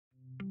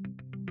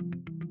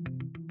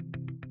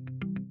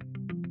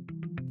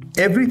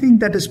Everything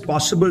that is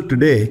possible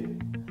today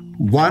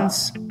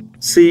once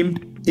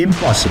seemed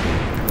impossible.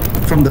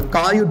 From the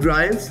car you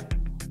drive,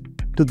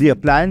 to the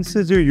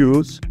appliances you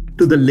use,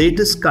 to the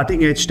latest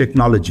cutting-edge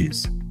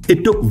technologies.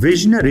 It took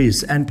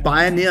visionaries and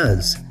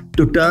pioneers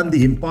to turn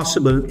the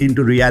impossible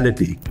into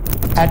reality.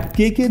 At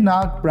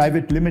Nag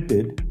Pvt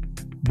Limited,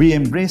 we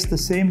embrace the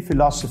same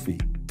philosophy,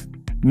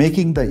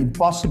 making the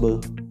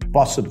impossible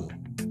possible.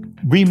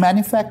 We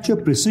manufacture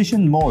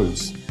precision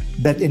molds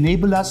that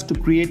enable us to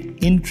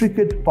create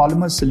intricate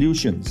polymer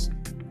solutions,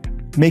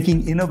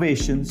 making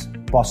innovations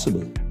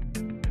possible.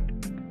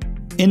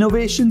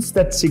 Innovations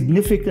that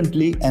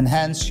significantly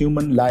enhance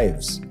human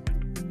lives,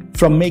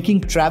 from making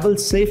travel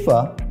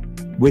safer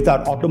with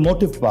our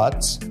automotive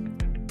parts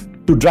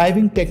to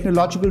driving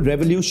technological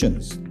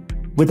revolutions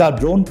with our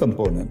drone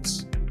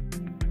components,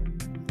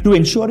 to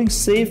ensuring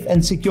safe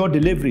and secure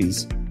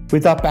deliveries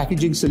with our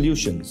packaging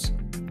solutions.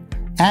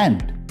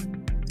 And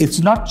it's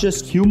not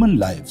just human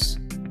lives.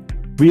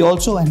 We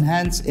also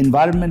enhance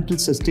environmental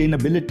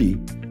sustainability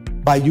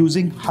by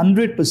using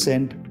 100%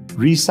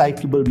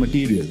 recyclable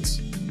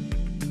materials.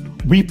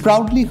 We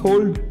proudly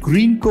hold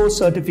Green Co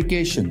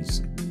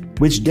certifications,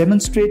 which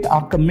demonstrate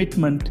our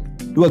commitment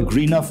to a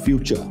greener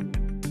future.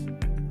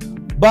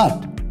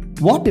 But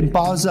what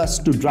empowers us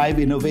to drive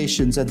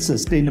innovations and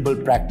sustainable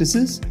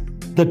practices?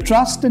 The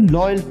trust and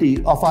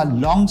loyalty of our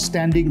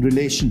long-standing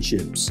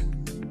relationships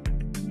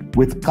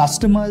with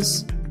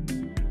customers,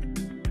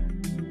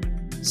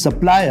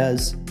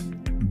 suppliers,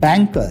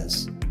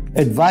 bankers,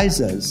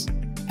 advisors,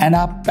 and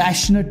our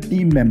passionate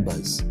team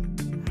members,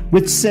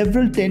 with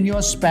several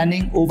tenures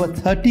spanning over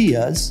 30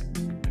 years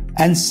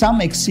and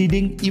some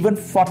exceeding even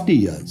 40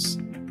 years.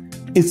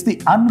 It's the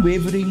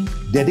unwavering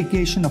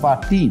dedication of our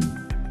team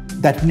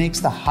that makes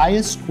the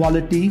highest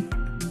quality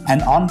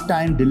and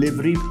on-time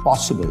delivery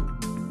possible.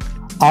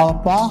 Our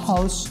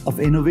powerhouse of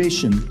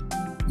innovation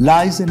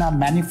lies in our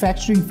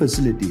manufacturing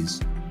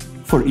facilities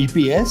for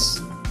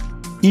EPS,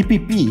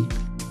 EPP,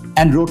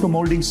 and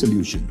Rotomoulding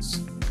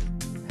solutions.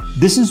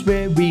 This is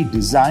where we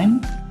design,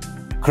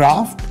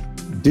 craft,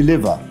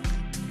 deliver.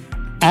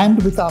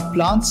 And with our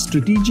plants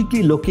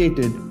strategically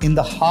located in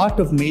the heart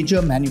of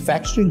major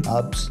manufacturing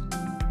hubs,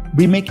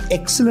 we make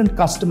excellent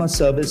customer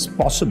service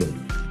possible.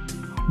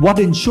 What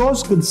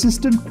ensures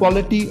consistent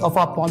quality of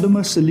our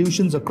polymer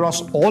solutions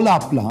across all our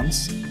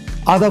plants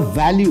are the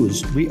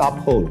values we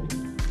uphold.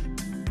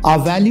 Our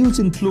values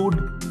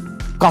include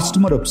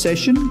customer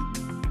obsession,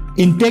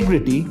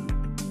 integrity,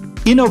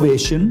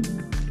 innovation,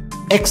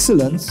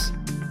 excellence,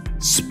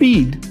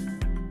 speed,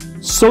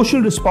 social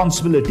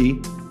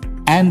responsibility,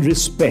 and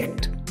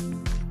respect.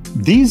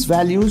 These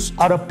values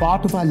are a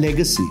part of our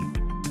legacy,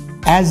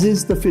 as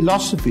is the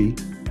philosophy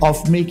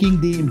of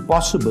making the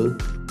impossible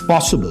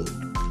possible.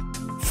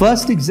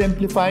 First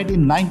exemplified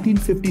in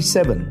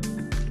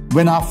 1957,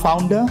 when our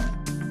founder,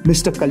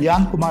 Mr.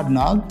 Kalyan Kumar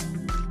Nag,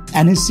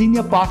 and his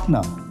senior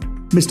partner,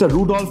 Mr.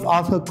 Rudolph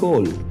Arthur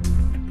Cole,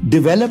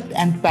 developed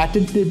and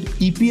patented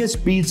EPS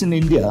beads in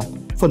India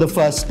for the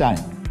first time.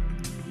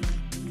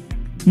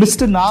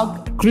 Mr.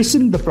 Nag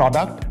christened the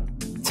product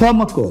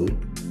Thermocol,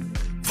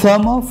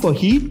 Thermo for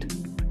heat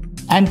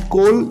and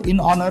coal in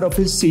honor of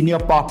his senior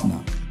partner.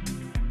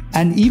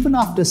 And even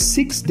after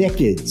 6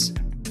 decades,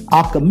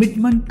 our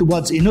commitment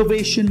towards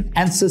innovation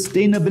and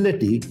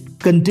sustainability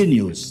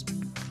continues.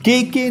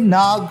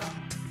 Nag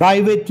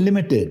Pvt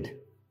Limited.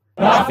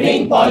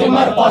 Crafting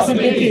polymer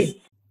possibilities.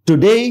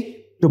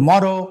 Today,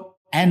 tomorrow,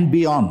 and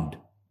beyond.